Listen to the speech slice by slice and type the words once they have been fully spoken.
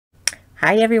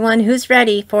Hi everyone, who's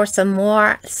ready for some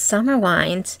more summer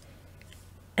wines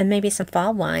and maybe some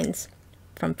fall wines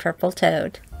from Purple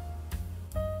Toad?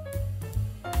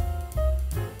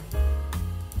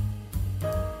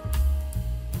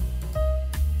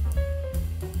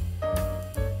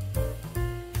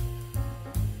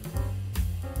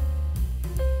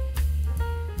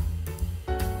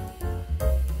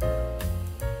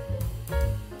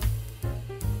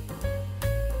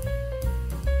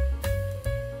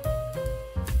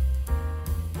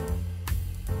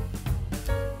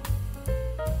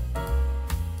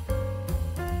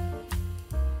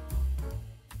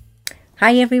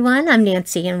 Hi everyone, I'm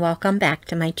Nancy and welcome back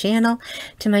to my channel.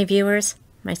 To my viewers,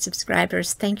 my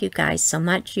subscribers, thank you guys so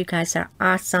much. You guys are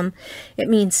awesome. It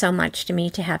means so much to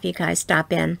me to have you guys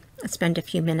stop in and spend a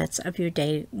few minutes of your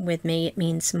day with me. It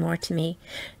means more to me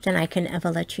than I can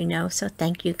ever let you know. So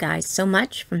thank you guys so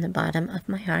much from the bottom of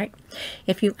my heart.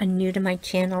 If you are new to my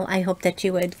channel, I hope that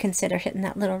you would consider hitting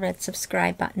that little red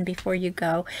subscribe button before you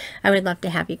go. I would love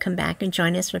to have you come back and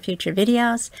join us for future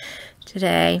videos.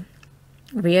 Today,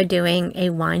 we are doing a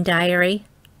wine diary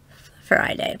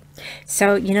Friday.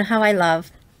 So you know how I love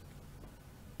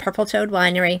Purple Toad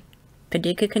Winery,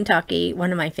 Paducah, Kentucky,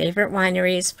 one of my favorite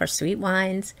wineries for sweet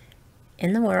wines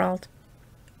in the world.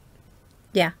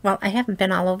 Yeah, well, I haven't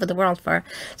been all over the world for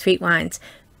sweet wines,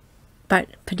 but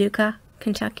Paducah,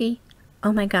 Kentucky,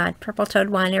 oh my God, Purple Toad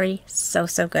Winery, so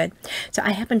good. So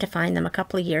I happened to find them a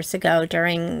couple of years ago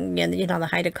during, you know, the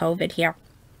height of COVID here.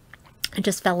 I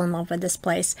just fell in love with this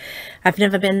place. I've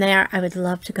never been there. I would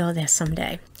love to go there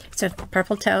someday. So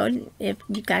Purple Toad, if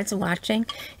you guys are watching,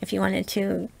 if you wanted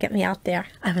to get me out there,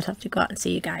 I would love to go out and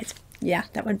see you guys. Yeah,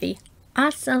 that would be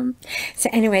awesome. So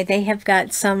anyway, they have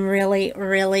got some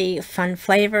really fun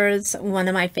flavors. One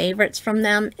of my favorites from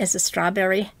them is a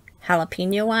strawberry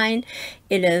jalapeno wine.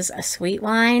 It is a sweet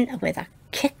wine with a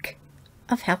kick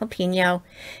of jalapeno.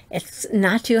 It's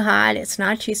not too hot, it's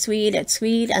not too sweet, it's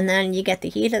sweet, and then you get the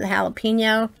heat of the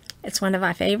jalapeno. It's one of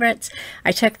our favorites.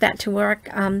 I took that to work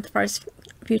the first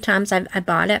few times I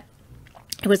bought it.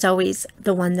 It was always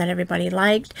the one that everybody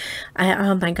liked.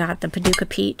 Oh my God, the Paducah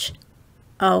Peach.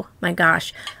 Oh my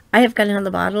gosh. I have got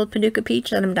another bottle of Paducah Peach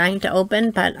that I'm dying to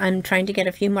open, but I'm trying to get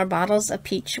a few more bottles of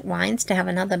peach wines to have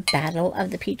another battle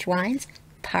of the peach wines,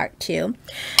 part 2.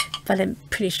 But I'm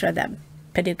pretty sure that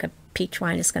Paducah Peach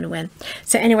wine is going to win.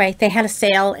 So anyway, they had a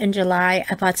sale in July.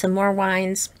 I bought some more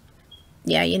wines.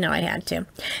 Yeah, you know I had to.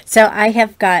 So I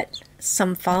have got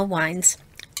some fall wines.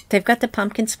 They've got the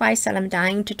pumpkin spice that I'm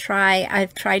dying to try.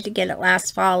 I've tried to get it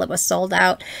last fall. It was sold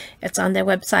out. It's on their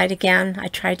website again. I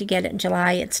tried to get it in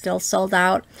July. It's still sold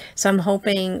out. So I'm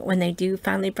hoping when they do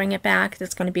finally bring it back,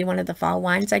 that's going to be one of the fall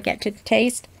wines I get to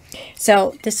taste.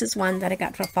 So this is one that I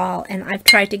got for fall, and I've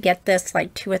tried to get this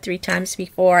like 2 or 3 times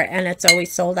before, and it's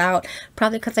always sold out,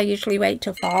 probably because I usually wait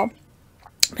till fall,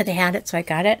 but they had it, so I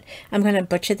got it. I'm going to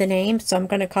butcher the name, so I'm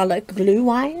going to call it glue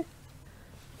wine,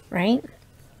 right?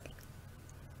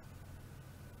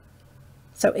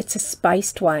 So it's a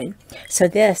spiced wine. So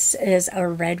this is a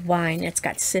red wine. It's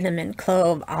got cinnamon,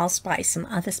 clove, allspice, some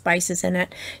other spices in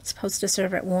it. It's supposed to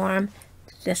serve it warm.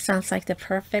 This sounds like the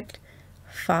perfect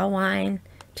fall wine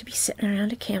to be sitting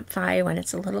around a campfire when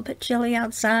it's a little bit chilly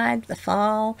outside. The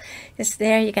fall is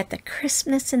there. You got the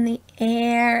crispness in the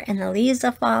air and the leaves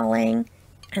are falling,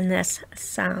 and this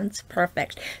sounds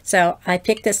perfect. So I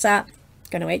picked this up.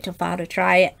 Gonna wait till fall to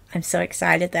try it. I'm so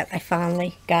excited that I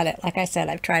finally got it. Like I said,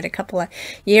 I've tried a couple of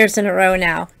years in a row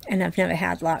now, and I've never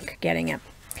had luck getting it.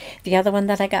 The other one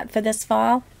that I got for this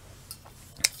fall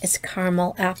is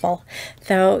caramel apple.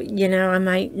 Though, you know, I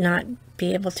might not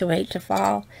be able to wait to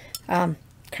fall.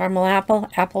 Caramel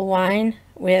apple wine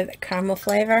with caramel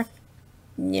flavor.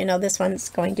 You know, this one's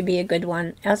going to be a good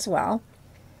one as well.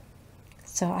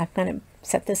 So I'm going to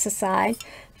set this aside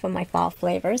for my fall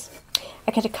flavors.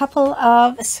 I got a couple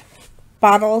of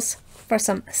bottles for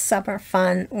some summer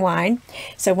fun wine.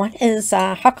 So one is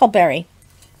huckleberry.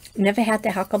 Never had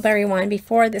the huckleberry wine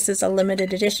before. This is a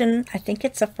limited edition. I think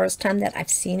it's the first time that I've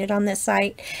seen it on this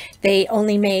site. They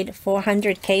only made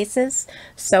 400 cases.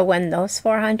 So when those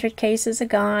 400 cases are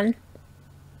gone,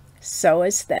 so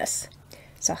is this.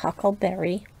 So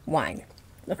huckleberry wine.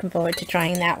 Looking forward to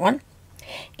trying that one.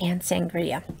 And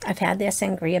sangria. I've had their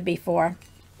sangria before.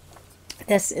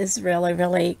 This is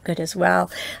really good as well.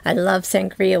 I love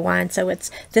sangria wine. So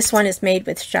this one is made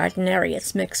with Chardonnay.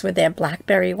 It's mixed with their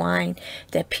blackberry wine,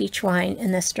 their peach wine,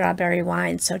 and their strawberry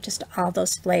wine. So just all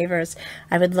those flavors.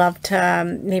 I would love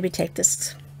to maybe take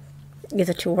this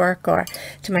either to work or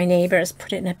to my neighbors,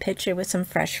 put it in a pitcher with some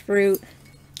fresh fruit.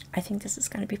 I think this is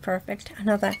going to be perfect.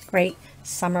 Another great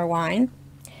summer wine.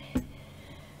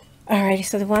 Alrighty,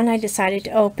 so the one I decided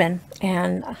to open,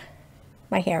 and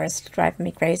my hair is driving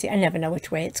me crazy. I never know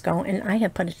which way it's going, and I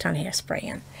have put a ton of hairspray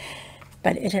in,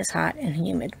 but it is hot and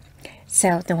humid.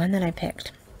 So the one that I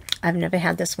picked, I've never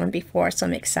had this one before, so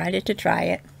I'm excited to try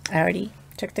it. I already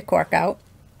took the cork out.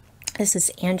 This is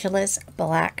Angela's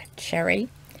Black Cherry.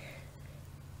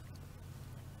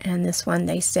 And this one,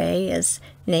 they say, is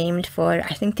named for,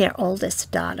 I think, their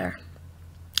oldest daughter.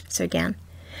 So again,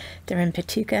 they're in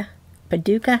Paducah,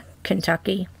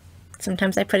 Kentucky.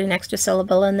 Sometimes I put an extra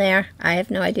syllable in there. I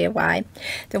have no idea why.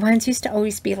 The ones used to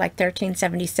always be like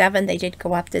 $13.77. They did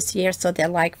go up this year, so they're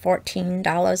like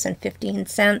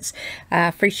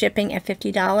 $14.15. Free shipping at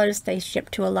 $50. They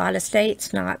ship to a lot of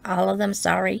states, not all of them,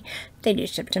 sorry. They do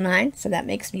ship to mine, so that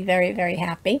makes me very, very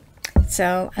happy.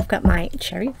 So I've got my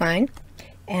cherry wine,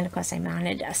 and of course I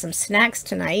mounted some snacks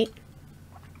tonight.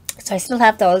 So I still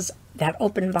have that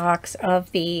open box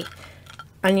of the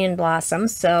onion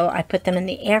blossoms, so I put them in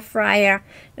the air fryer.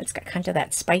 It's got kind of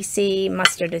that spicy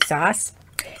mustard sauce,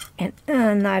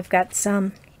 and I've got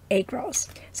some egg rolls.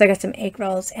 So I got some egg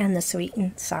rolls and the sweet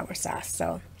and sour sauce.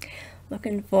 So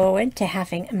looking forward to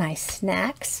having my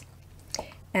snacks,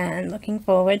 and looking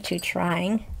forward to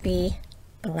trying the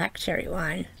black cherry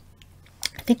wine.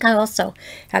 I think I also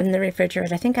have in the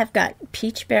refrigerator, I think I've got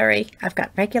peach berry, I've got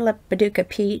regular Paducah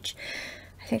peach,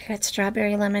 I think I got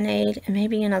strawberry lemonade, and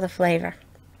maybe another flavor.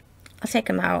 I'll take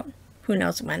them out. Who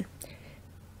knows when.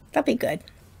 They'll be good.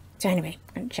 So anyway,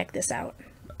 I'm going to check this out.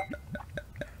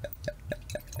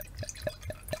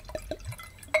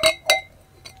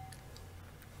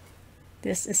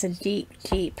 This is a deep,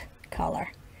 deep color.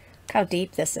 Look how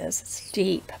deep this is. It's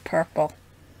deep purple.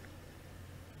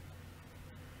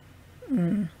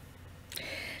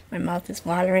 My mouth is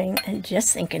watering and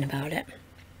just thinking about it.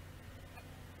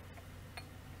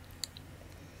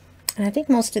 And I think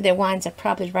most of their wines are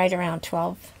probably right around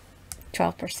 12%.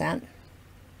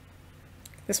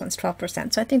 This one's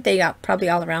 12%. So I think they got probably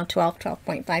all around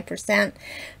 12.5%.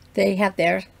 They have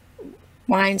their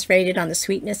wines rated on the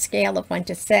sweetness scale of 1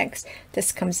 to 6.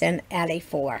 This comes in at a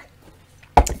 4.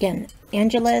 Again,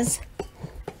 Angela's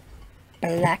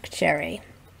Black Cherry.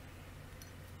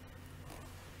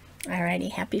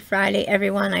 Alrighty, happy Friday,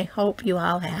 everyone. I hope you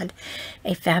all had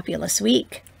a fabulous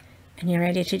week. And you're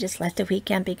ready to just let the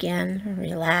weekend begin,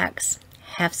 relax,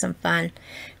 have some fun.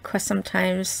 Of course,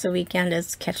 sometimes the weekend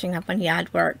is catching up on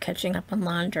yard work, catching up on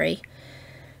laundry,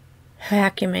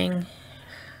 vacuuming.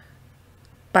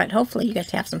 But hopefully you get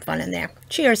to have some fun in there.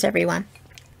 Cheers, everyone.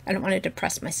 I don't want to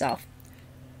depress myself.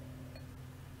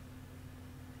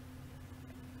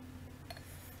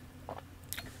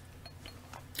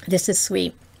 This is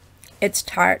sweet. It's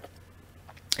tart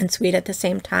and sweet at the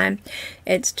same time.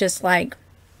 It's just like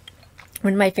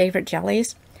one of my favorite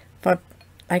jellies for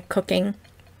like cooking.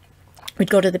 We'd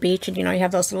go to the beach, and you know, you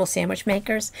have those little sandwich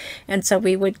makers, and so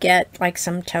we would get like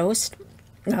some toast.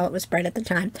 Well, it was bread at the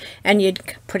time, and you'd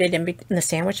put it in the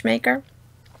sandwich maker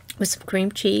with some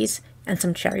cream cheese and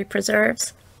some cherry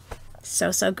preserves.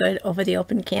 So good over the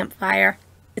open campfire.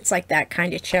 It's like that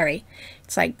kind of cherry.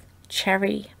 It's like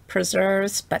cherry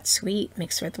preserves, but sweet,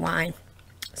 mixed with wine.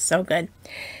 So good.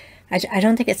 I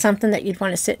don't think it's something that you'd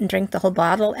want to sit and drink the whole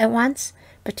bottle at once,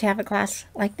 but to have a glass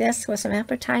like this with some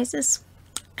appetizers,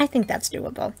 I think that's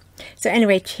doable. So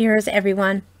anyway, cheers,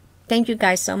 everyone. Thank you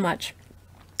guys so much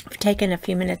for taking a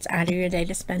few minutes out of your day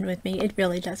to spend with me. It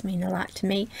really does mean a lot to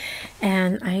me,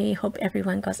 and I hope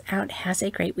everyone goes out, has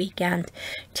a great weekend.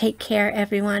 Take care,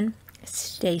 everyone.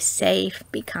 Stay safe,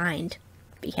 be kind,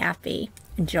 be happy,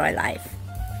 enjoy life.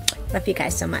 Love you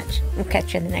guys so much. We'll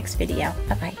catch you in the next video.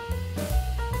 Bye-bye.